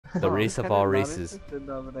The race of all races.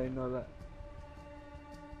 Now that I know that.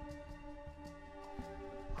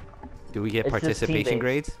 Do we get It's just participation team-based.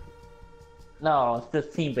 grades? No, it's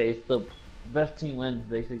just team based. The best team wins,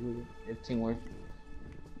 basically. It's teamwork.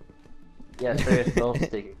 Yeah, serious goal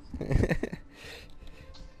stickers.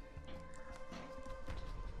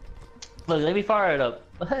 Look, let me fire it up.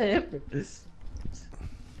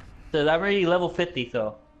 So I'm already level 50,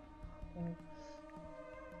 so.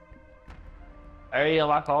 I already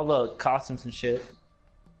unlocked all the costumes and shit.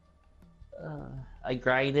 I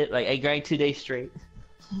grind it, like, I grind 2 days straight.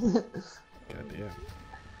 God damn.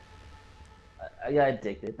 I got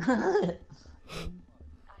addicted.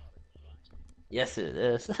 Yes, it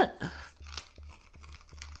is.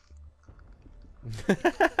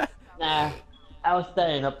 Nah, I was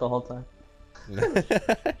staying up the whole time.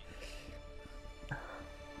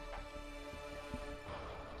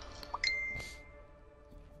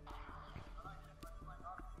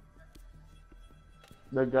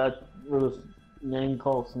 The guy with his name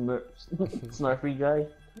called Snarfy guy.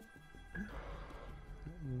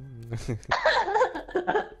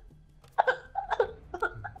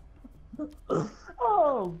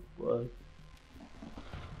 Oh, fuck.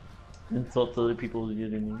 Insult other people's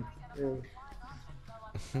username.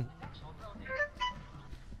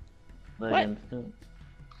 What? I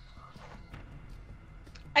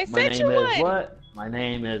My said you name is would. what? My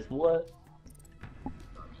name is what?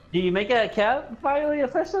 Do you make an account finally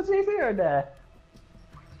official TV or not?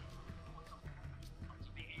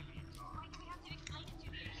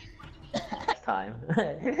 Time.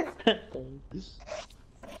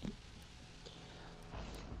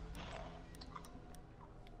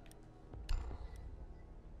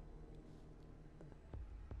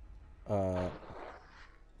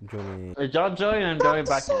 Joining. John join and going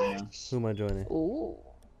back to him. Who am I joining? Ooh.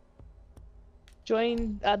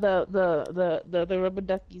 Join the rubber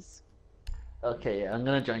duckies. Okay, yeah, I'm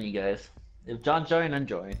gonna join you guys. If John join, I'm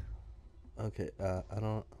join. Okay, I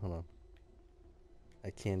don't. Hold on. I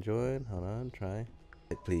can't join. Hold on, try.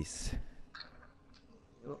 Please.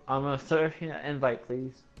 I'm gonna serve you an invite,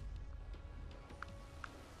 please.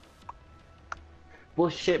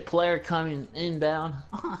 Bullshit player coming inbound.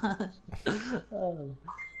 Oh.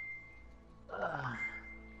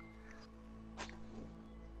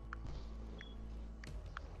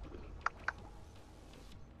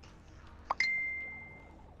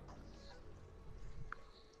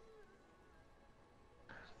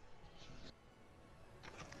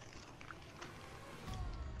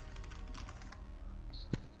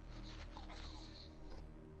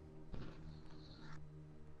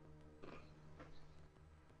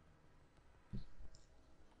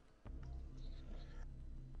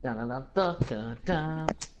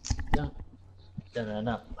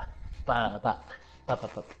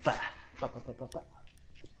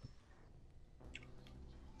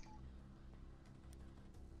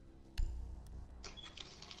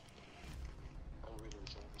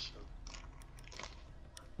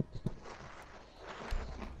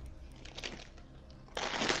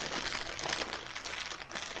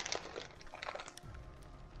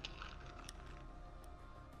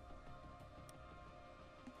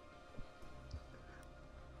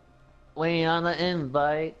 Waiting on the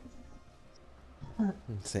invite.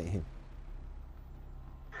 Same.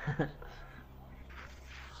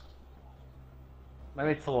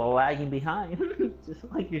 Maybe it's a little lagging behind, just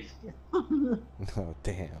like your skin. Oh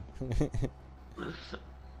damn.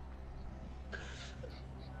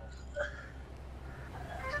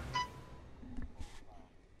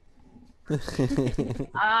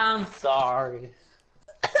 I'm sorry.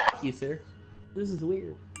 Thank you, sir. This is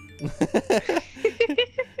weird.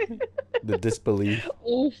 The disbelief.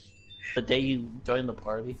 Oof. The day you join the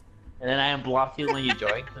party, and then I unblock you when you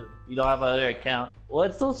join because you don't have another account.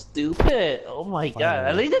 What's so stupid? Oh my god! At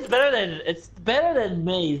Finally. least it's better than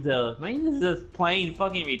Maze though. Maze is just plain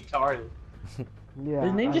fucking retarded. Yeah.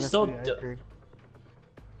 His name's just so honestly, I dumb. agree.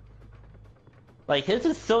 Like his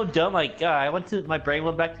is so dumb. Like God, my brain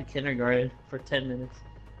went back to kindergarten for 10 minutes,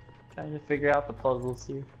 trying to figure out the puzzles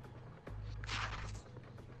here.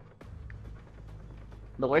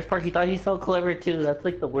 The worst part, he thought he's so clever too. That's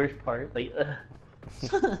like the worst part. Like,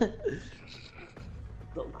 so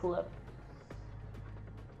clever.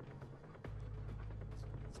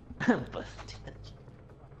 Busted.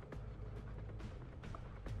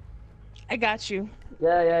 I got you.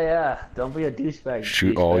 Yeah. Don't be a douchebag.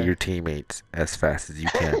 Shoot all douchebag. your teammates as fast as you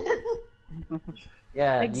can.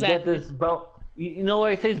 Yeah, Exactly. you get this, bro. You know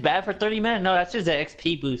what it says bad for 30 minutes? No, that's just an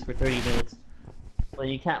XP boost for 30 minutes. When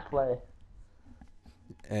you can't play.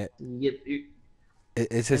 It, You get.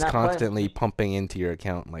 it's You're just not playing. constantly pumping into your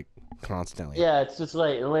account like constantly. Yeah, it's just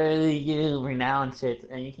like literally you renowned shit,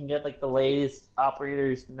 and you can get like the latest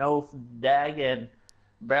operators, no dag and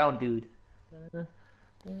brown dude.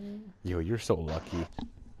 Yo, you're so lucky.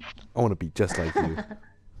 I want to be just like you.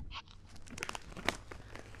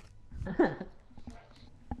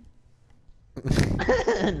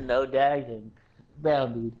 No dag and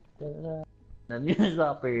brown dude. The newest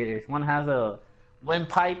operators. One has a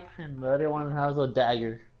windpipe, and the other one has a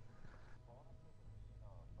dagger.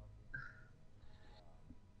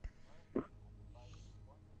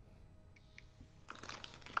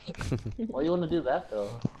 Why do you want to do that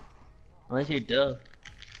though? Unless you're dumb.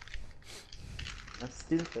 That's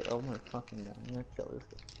stupid. Oh my fucking god! I'm gonna kill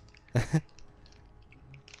this guy.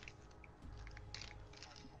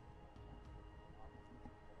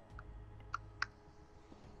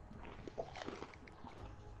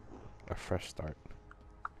 A fresh start.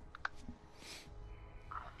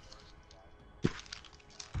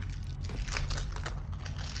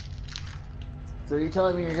 So you're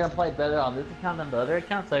telling me you're gonna play better on this account than the other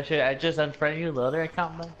account? So should I just unfriend you the other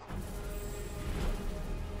account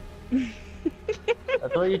then?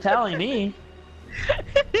 That's what you're telling me.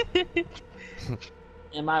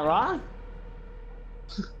 Am I wrong?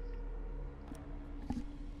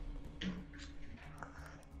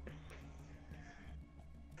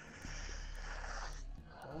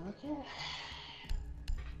 Okay.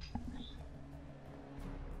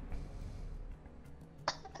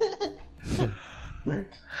 You're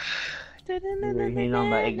hitting on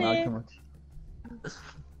that eggnog too much.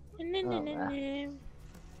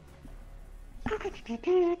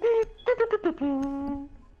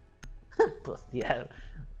 Yeah.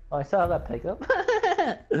 Oh, I saw that pickup.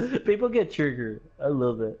 People get triggered. I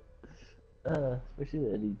love it. Especially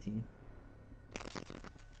the Eddie team.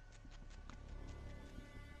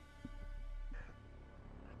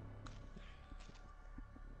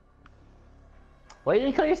 Why didn't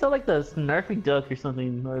you call yourself like the Snarfy Duck or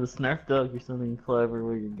something, or the Snarf Duck or something clever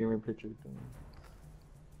where you're giving a picture of them?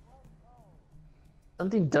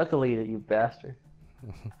 Something duck-related, you bastard.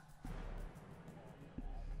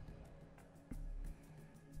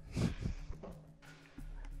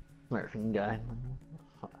 Smurfing guy.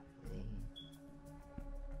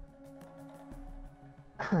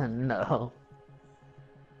 No.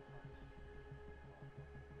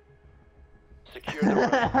 Secure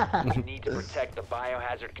the room. We need to protect the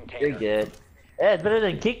biohazard container. You're good. Yeah, it's better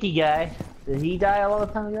than Kiki guy. Did he die a long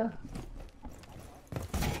time ago?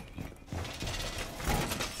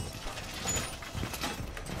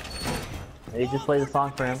 Maybe just play the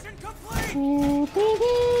song for him.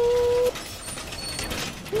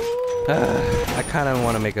 I kind of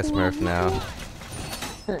want to make a Smurf now.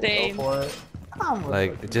 Same. Go for it.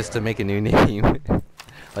 Like, just to make a new name.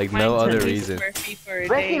 Like, no Mine other took me reason. Smurfy for a day.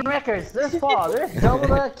 Breaking records this fall. There's double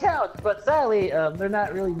the accounts, but sadly, they're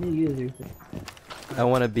not really new users. I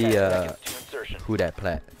want to be, 10 seconds to insertion. who that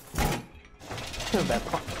plat?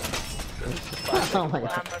 Oh my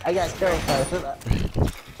god, I got terrified for that.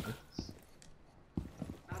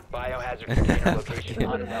 Biohazard container location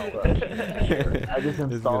unknown. I just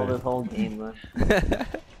installed this whole game.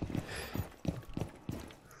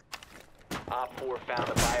 Op 4 found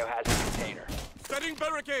a biohazard container. Setting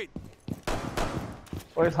barricade.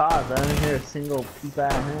 Where's Haas? I didn't hear a single peep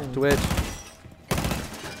out of him. Twitch.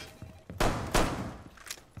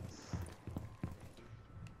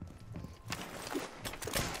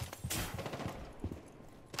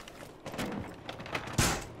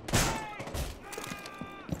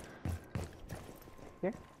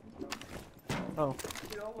 Here? Oh.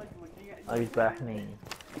 Oh, he's back me.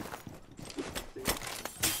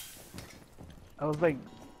 I was like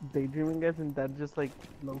daydreaming, guys, and that just like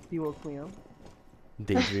low-key woke me up.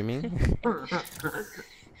 Daydreaming?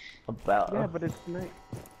 About. Yeah, but it's night.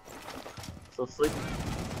 So sleep.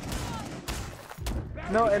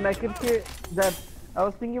 No, and I could hear that. I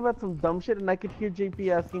was thinking about some dumb shit, and I could hear JP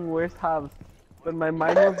asking, "Where's Hobbs?" But my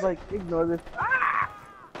mind was like, "Ignore this."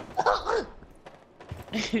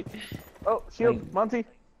 Oh, shield, Like- Monty.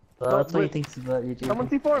 Well, that's what he wait. thinks about you, Someone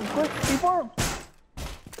JP. C4 him, quick, C4 him.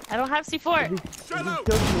 I don't have C4. If he kills me,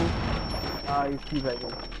 he's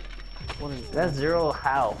teabagging. What is that? That's zero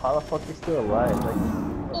how? How the fuck you still alive? Like,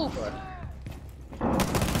 Oof.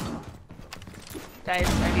 Guys, I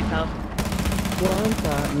need help. Where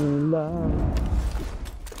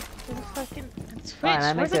the fucking Switch? Fine, I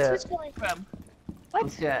Where's make the a- Switch going from?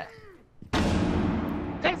 okay.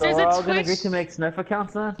 Guys, So there's we're a all gonna agree Switch. to make Snurf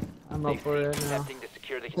accounts then? I'm up for it now. Attempting to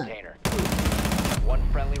secure the container. One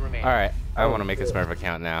friendly remaining. Alright, I want to make a Smurf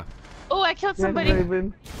account now. Oh, I killed Yes, somebody.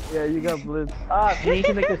 Raven. Yeah, you got blitz. Ah, you need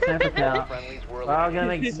to make a Snurf account. Friendlies were We're all gonna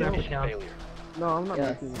make eliminated. Snurf Mission accounts. failure. No, I'm not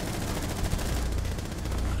Yes. making it.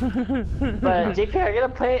 But JP, are you gonna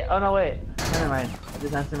play? Oh no, wait. Never mind. I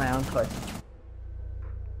just answered my own question.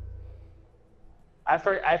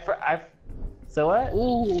 So what?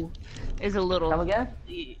 Ooh, is a little. Come again?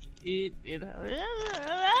 You know.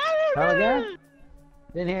 Come again?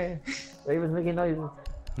 Didn't hear. Raven's making noises.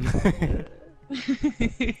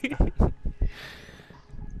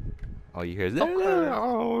 All you hear is. I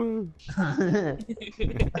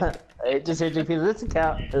just heard JP. This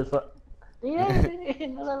account is what.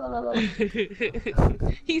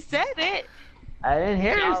 He said it. I didn't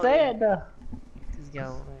hear him say it though. Just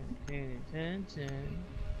go paying attention.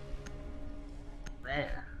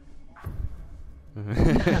 There.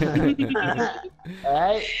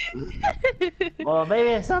 Alright. Well,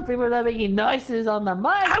 maybe some people are making noises on the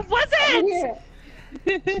mic. I wasn't.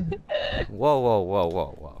 Whoa, whoa, whoa,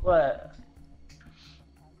 whoa, whoa. What?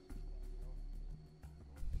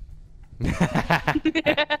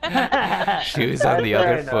 Shoes on the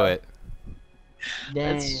other foot.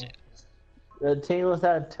 Dang. That's- The tables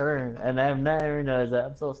had turned, and I've never noticed that.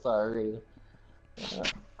 I'm so sorry.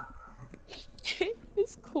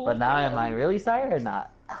 It's cool. But now, am I really sorry or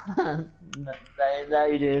not? Now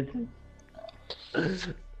you did.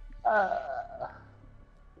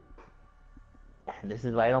 This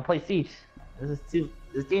is why I don't play Siege. This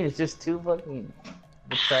game is just too fucking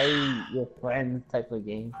play your friends type of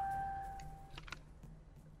game.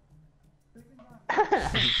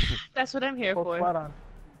 That's what I'm here Oh, for. spot on.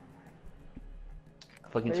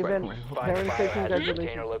 Fucking Raven, sweat. Find the parents say biohazard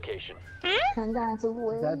container congratulations. location.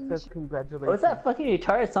 Dad says congratulations. What's that fucking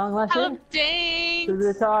retarded song last year? Oh, dang. To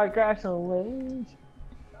the congratulations.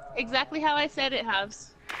 Exactly how I said it,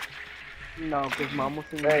 House. No, because mom was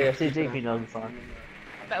singing. There you go, see JP knows the song.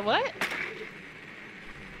 But what?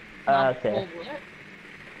 Okay. Well, what?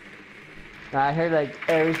 I heard like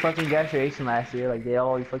every fucking graduation last year, like they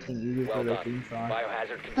always fucking use it for Well their done. theme song.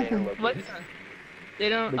 Biohazard container location. What song? They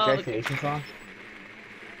don't. The Oh, graduation song.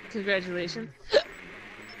 congratulations.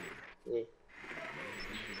 Yeah.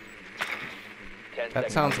 10 That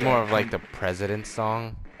seconds sounds to more go. of like the president's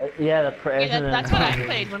song. Yeah, the Yeah, president. that's what I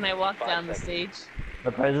played when I walked down the stage.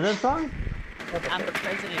 The president song? I'm the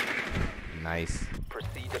president. Nice.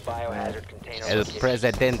 Proceed to biohazard container El location.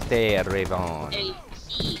 presidente Rayvon. A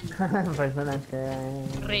E President.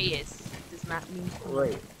 Reyes does not mean queen.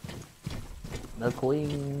 Wait. The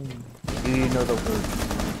queen. Do you know the queen?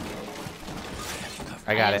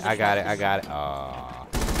 I got it, I got it, I got it. Oh.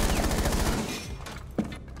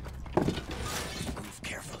 Move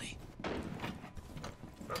carefully.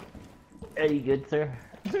 Are you good, sir?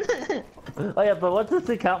 Oh yeah, but what's this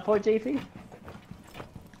account for, JP?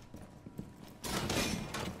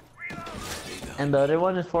 And the other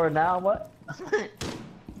one is for now what?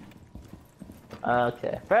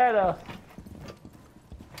 Okay, fair enough.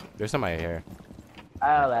 There's somebody here.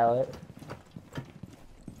 I'll allow it.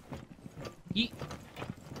 Yeet.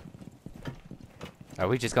 Are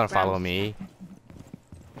we just gonna follow Round. me?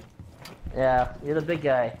 Yeah, you're the big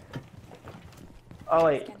guy. Oh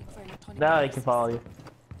wait, now I can follow you.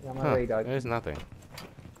 You're on my Huh, radar. there's nothing.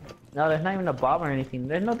 No, there's not even a bomb or anything.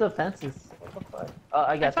 There's no defenses. What the fuck? Oh,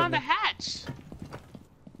 I I got found a something. hatch.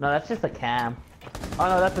 No, that's just a cam. Oh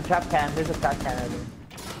no, that's a trap cam. There's a trap cam right there.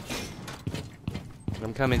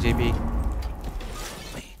 I'm coming, JP.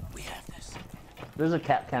 There's a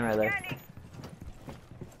cap cam right there.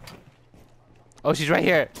 Oh, she's right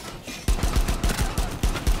here.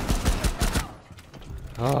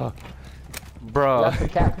 Oh, bro. That's the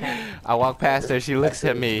cap cam. I walk past her. She looks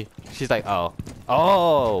at me. She's like, "Oh,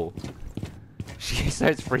 oh." She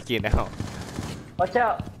starts freaking out. Watch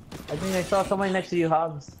out! I think I saw somebody next to you,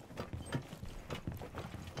 Hobbs.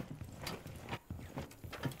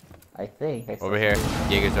 I think I saw Over here.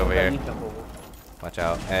 Jaeger's over here. You jump over. Watch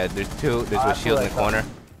out. There's two. There's a That's shield what in I the thought. corner.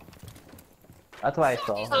 That's what I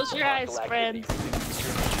saw. Close your eyes, friend. God,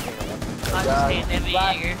 Understand that,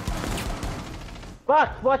 black. Jaeger. Fuck!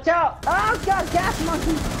 Watch out! Oh god, gas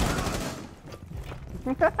monkey!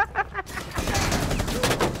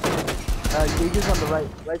 Jaeger's on the right.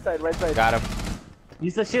 Right side, right side. Got him.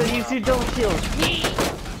 Use the shield, use your don't shield.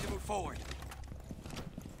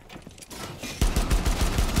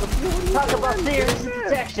 Talk about serious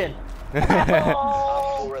protection.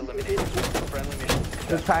 Op 4 eliminated. Friendly mission.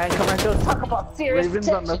 Just try and come right to us. Talk about serious Raven's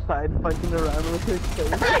on the protection. side, fucking around with his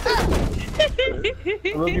face.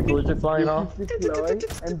 Look, your bullets are flying off. This is deploy,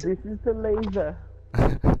 and this is the laser.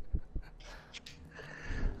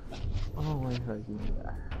 Oh my fucking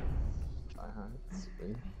god.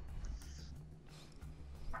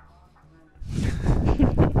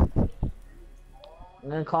 I'm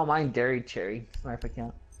gonna call mine Dairy Cherry. Smart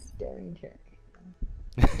account. Dairy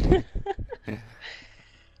Cherry.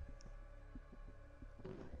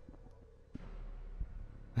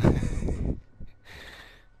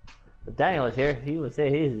 Daniel was here, he would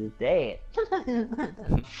say he's dead.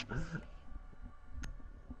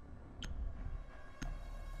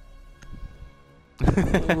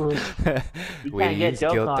 Ooh, you We can't get use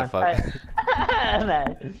joke guilt on. the fuck.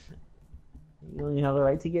 Man, you only have the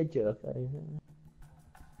right to get joke.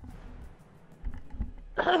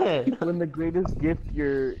 When the greatest gift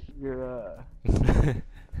your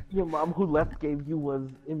mom who left gave you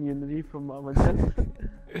was immunity from Mama Jen.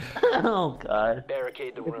 Oh god.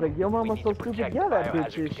 Barricade the It's room. like, your We mama's need so to stupid. protect Yeah, the that bitch biohazard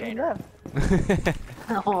is. She container.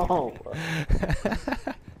 left. Oh.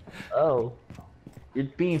 Oh. You're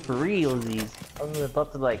being for realsies. I was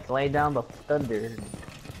about to like lay down the thunder.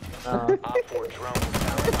 Op 4 drone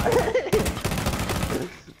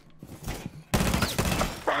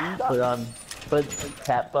was found. Put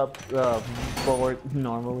tap up forward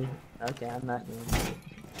normally. Okay, I'm not doing it.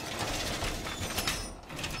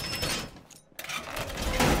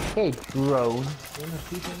 Hey, drone.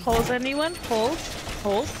 Holes, anyone? Holes?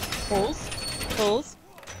 Holes? Holes? Holes?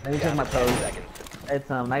 Let me check my pose. It's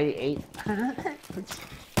 98. 5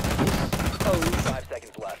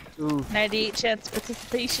 seconds left. Ooh. 98 chance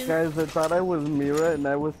participation. Guys, I thought I was Mira and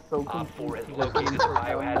I was so Op 4 has confused. located the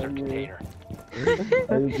biohazard container.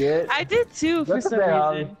 Are you good? I did too Go for to some bed, reason.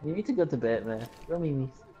 Ollie. You need to go to bed, man. Go Mimi's.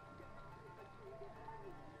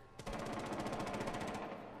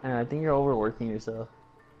 I think you're overworking yourself.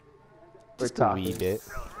 We're Just a wee talking. bit.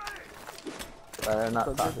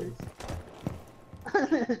 Not talking.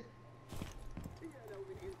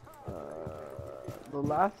 The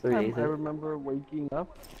last 3 time days, I remember waking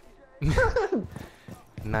up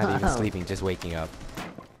Not even sleeping, just waking up.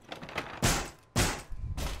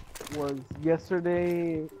 was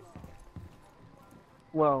yesterday.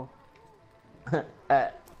 Well,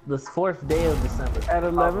 At the 4th day of December. at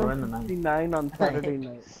Oh, we're in the ninth. 11:59 on Saturday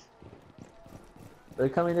night. They're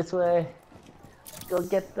coming this way. Go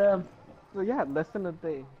get them. So yeah, less than a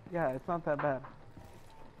day. Yeah, it's not that bad.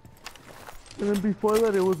 And then before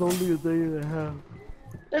that, it was only a day and a half.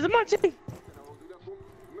 There's a marching!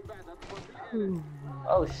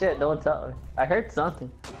 Oh shit, no one tell me. I heard something.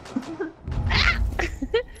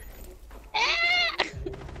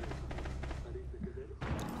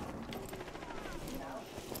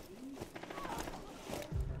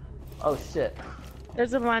 Oh shit.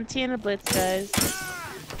 There's a Montana Blitz, guys.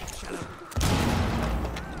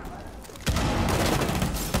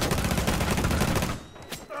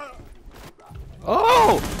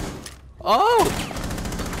 Oh! Oh!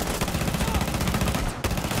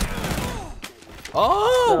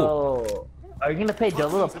 Oh! So, are you gonna pay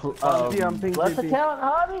double the I'm paying plus DP. account,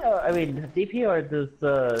 Hobby? Or I mean, DP, or does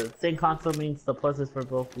the same console means the pluses for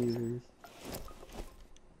both users?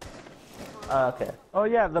 Okay. Oh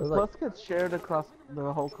yeah, the It was plus gets shared across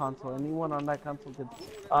the whole console. Anyone on that console gets.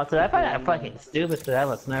 Oh, so I find that fucking stupid to have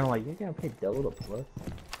a snare. Like, you're gonna pay double the plus?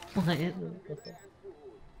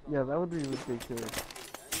 Yeah, that would be ridiculous.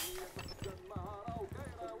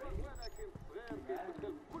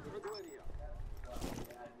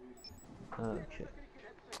 Oh shit.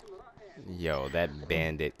 Yo, that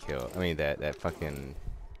bandit kill. I mean, that fucking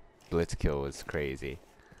blitz kill was crazy.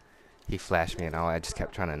 He flashed me and all. I just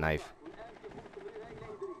kept trying to knife.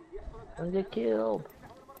 Don't get killed.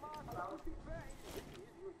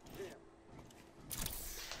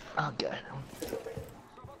 Oh god.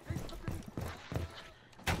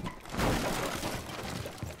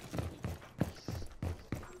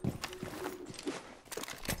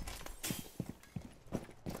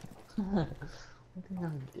 What am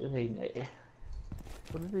I doing?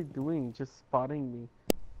 What are they doing? Just spotting me.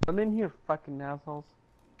 Come in here, fucking assholes.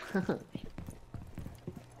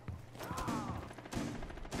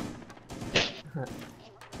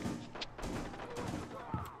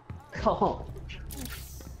 Oh.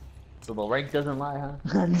 So the rank doesn't lie,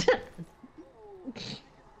 huh?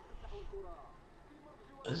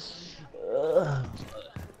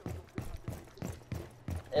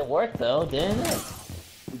 It worked though, didn't it?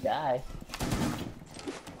 You died.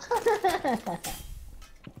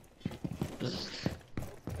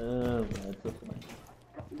 Oh man, that's so funny.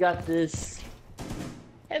 We got this.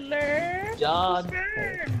 Hello? John.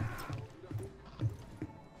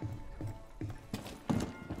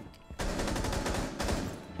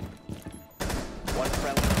 One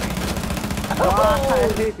friendly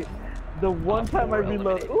Why? The one time I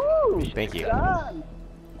reload. Ooh! Thank you. John!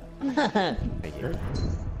 Thank you.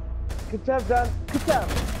 Good job, John. Good job.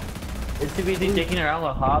 It's too busy taking around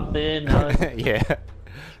with Hobson. Yeah.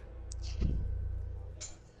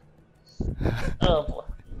 Oh boy.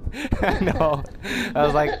 No. I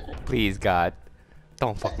was like, please God,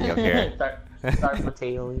 don't fuck me up here. start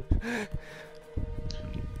potatoing.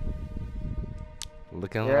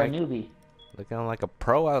 Looking You're a like newbie. Looking like a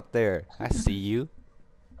pro out there. I see you.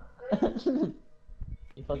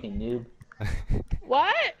 You fucking noob.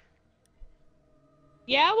 What?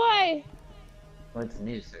 Yeah, why? What's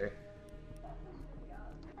new, sir?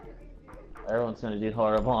 Everyone's gonna do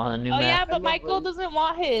horrible on a new Oh yeah, map. but Michael doesn't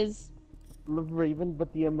want his. Love Raven,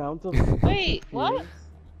 but the amount of Wait, what?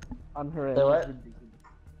 on her end The is what? ridiculous.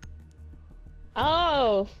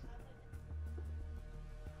 Oh.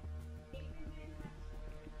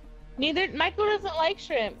 Neither Michael doesn't like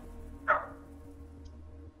shrimp.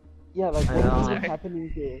 Yeah, like I what know. is Sorry. even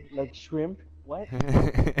happening to like shrimp? What? You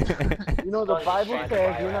Yuck. know the Bible Find the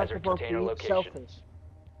says you're not biohazard supposed to container eat location. shellfish.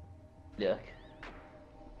 Yeah.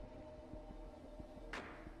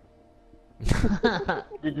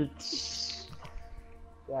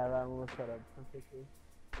 Yeah, that one was set up perfectly.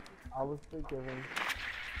 I was forgiven.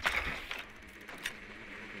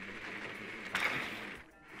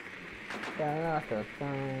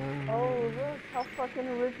 Oh, look how fucking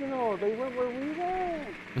original! They went where we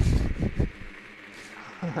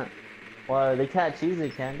went. Well, they can't choose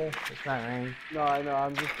it, can they? It's not rain. No, I know.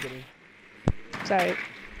 I'm just kidding. Sorry.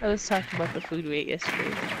 I was talking about the food we ate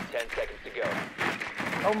yesterday. 10 seconds to go.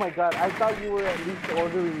 Oh my god, I thought you were at least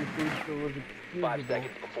ordering food, so it was 5 excusable.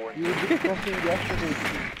 seconds before You were discussing yesterday's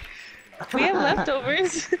food. We have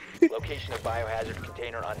leftovers. location of biohazard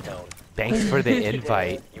container unknown. Thanks for the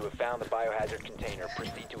invite. You have found the biohazard container.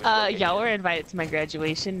 Proceed to its location. Y'all were invited to my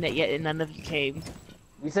graduation, yet none of you came.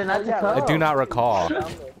 You said not Oh, to yeah, come. I do not recall.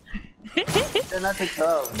 You said not to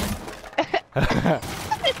come.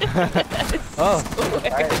 Oh,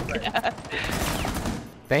 Alright,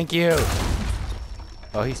 thank you.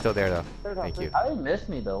 Oh, he's still there though. Third Thank off, you. how did you miss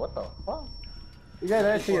me though? What the fuck? You guys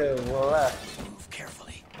actually left. Move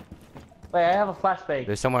carefully. Wait, I have a flashbang.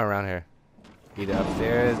 There's somewhere around here. Either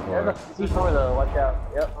upstairs There's or... a C4 though, watch out.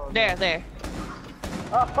 Yep. There.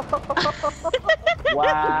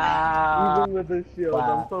 Wow. Even with the shield,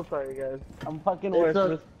 Wow. I'm so sorry, guys. I'm fucking It's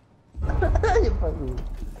worthless. You fucking-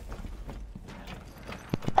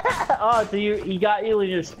 Oh, so he got you when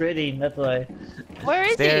you're sprinting, that's why. Where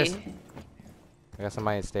is Stairs. he? I got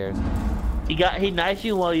somebody upstairs. He knifed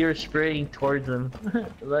you while you were sprinting towards him.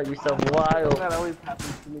 Let yourself wild. That always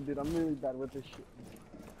happens to me, dude. I'm really bad with this shit.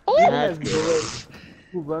 Oh, Even That's as good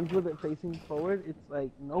who runs with it facing forward, it's like,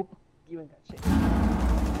 nope, you ain't got shit.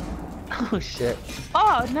 Oh shit.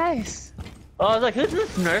 oh, nice. Oh, I was like, who's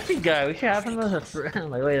this Nerfy guy? We should have him as a friend. I'm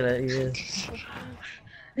like, wait a minute, he is.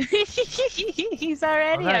 He's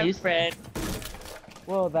already Oh, our nice. friend.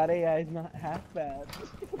 Well, that AI is not half bad.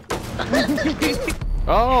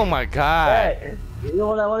 Oh my god. Hey, you know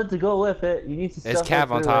what I wanted to go with it? You need to It's stuff Cav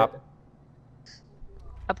it on through top. it.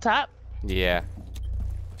 Up top? Yeah.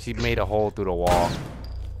 She made a hole through the wall.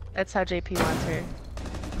 That's how JP wants her.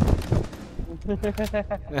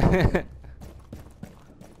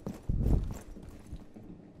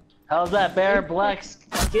 How's that bare black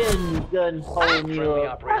skin gun holding you Friendly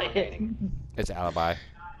up? operator remaining. It's alibi.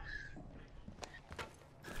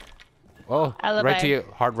 Oh, Alibi. right to you.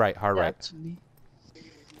 Hard right, hard right. That's me.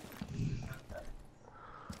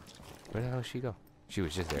 Where the hell did she go? She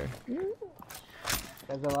was just there.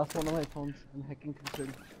 Guys, I lost one of my phones. I'm hecking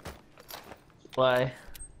concerned. Why?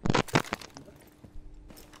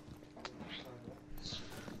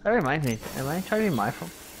 That reminds me. Am I charging my phone?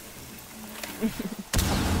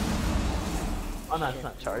 Oh no, it's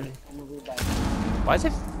not charging. I'm gonna be back. Why does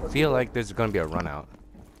it feel like there's gonna be a run out?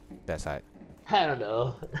 That side. I don't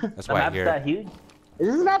know. That's The why I map's hear that it. huge? Is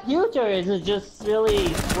this map huge or is it just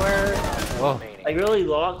really square, Whoa. Remaining. like really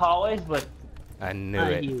long hallways? But I knew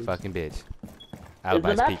Not it. huge. Fucking bitch. is Alibi's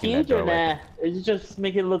the map peeking that huge or doorway. nah? Is it just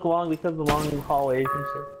make it look long because of the long hallways and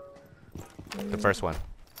shit? The first one.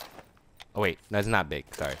 Oh wait, no, it's not big.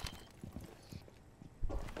 Sorry.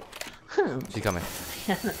 She's coming.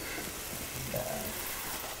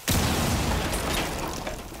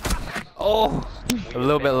 Oh, a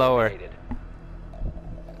little bit lower. Eliminated.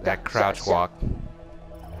 That crouch walk.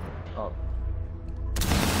 Oh.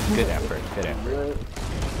 Good effort. Good effort.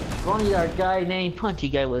 If only our guy named Punchy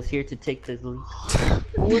Guy was here to take this lead.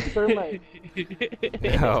 Who was Thermite?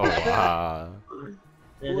 Oh wow.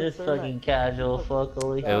 It is fucking casual,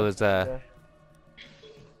 fuckily. It was Yeah.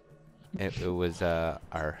 it was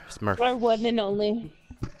our Smurf. Our one and only.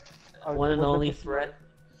 One and only friend.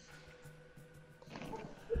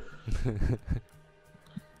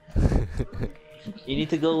 You need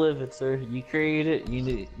to go live it, sir. You create it. You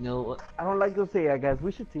need to know what. I don't like to say that, guys.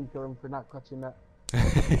 We should team kill him for not clutching that.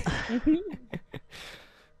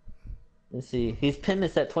 Let's see. He's pinned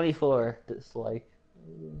us at 24. Dislike.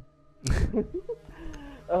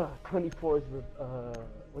 24 is with,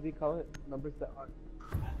 what do you call it? Numbers that aren't.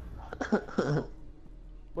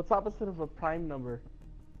 What's opposite of a prime number?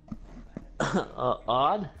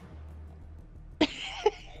 Odd?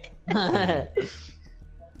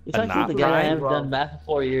 You talking to not the guy I prime? haven't done math for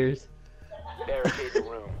 4 years. Barricade the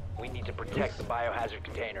room. We need to protect the biohazard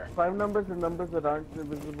container. Prime numbers are numbers that aren't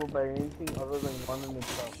divisible by anything other than 1 in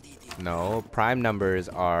itself. No, prime numbers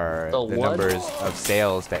are The the what? numbers of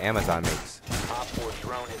sales that Amazon makes. Op 4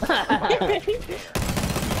 drone is the biohazard container.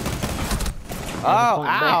 Oh,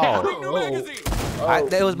 ow! Oh,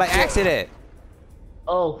 It was by accident.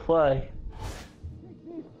 oh, fuck.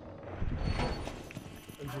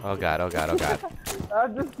 Oh god, oh god, oh god.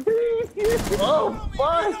 I'm just kidding! Oh,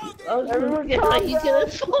 fuck! I was Everyone just calm like, he's gonna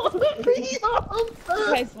fall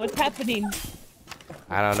Guys, what's happening?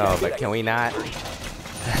 I don't know, but can we not?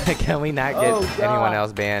 Can we not get Oh, God. anyone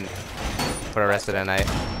else banned for the rest of the night?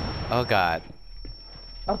 Oh god.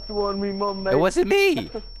 That's the one me mom made. It wasn't me!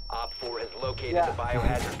 Op 4 has located Yeah. the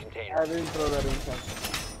biohazard I container. didn't throw that in time.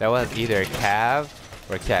 That was either Cav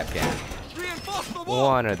or Capcan.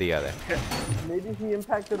 One or the other. Maybe he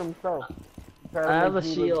impacted himself. I have a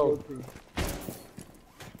shield.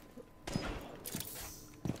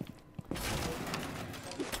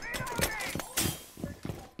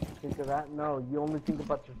 Think of that? No, you only think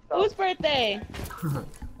about yourself. Whose birthday?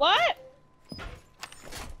 What?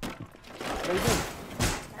 What are you doing?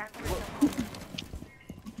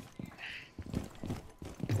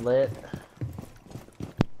 Lit.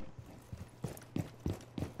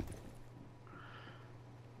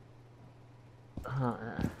 I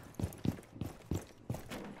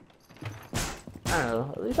don't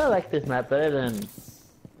know. At least I like this map better than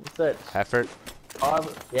what's that? Effort.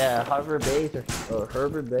 Harvard, yeah, Harvard Base or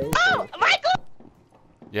Herbert Base. Oh, Michael!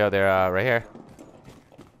 Yo, they're right here.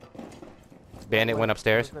 Bandit went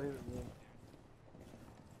upstairs.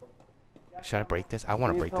 Should I break this? I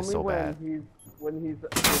want to break this so bad. When he's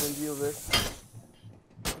giving you this.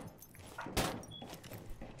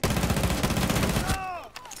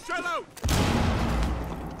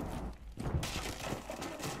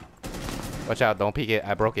 Watch out, don't peek it.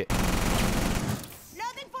 I broke it.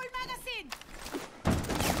 Loading full magazine.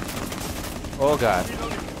 Oh god.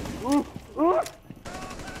 Ooh, ooh.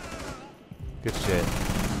 Good shit.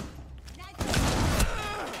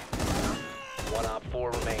 One Op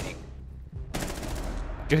 4 remaining.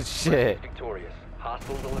 Good shit. Victorious.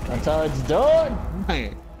 Hostiles eliminated. That's how it's done.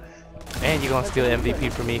 And you gonna steal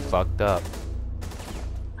MVP from me? Fucked up.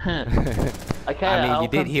 I can't. I mean, you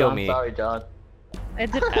did heal I'm me. sorry, John. I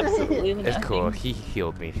did absolutely nothing. It's cool. He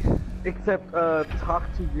healed me. Except, talk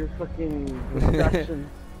to your fucking distractions.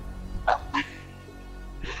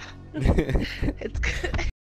 It's good.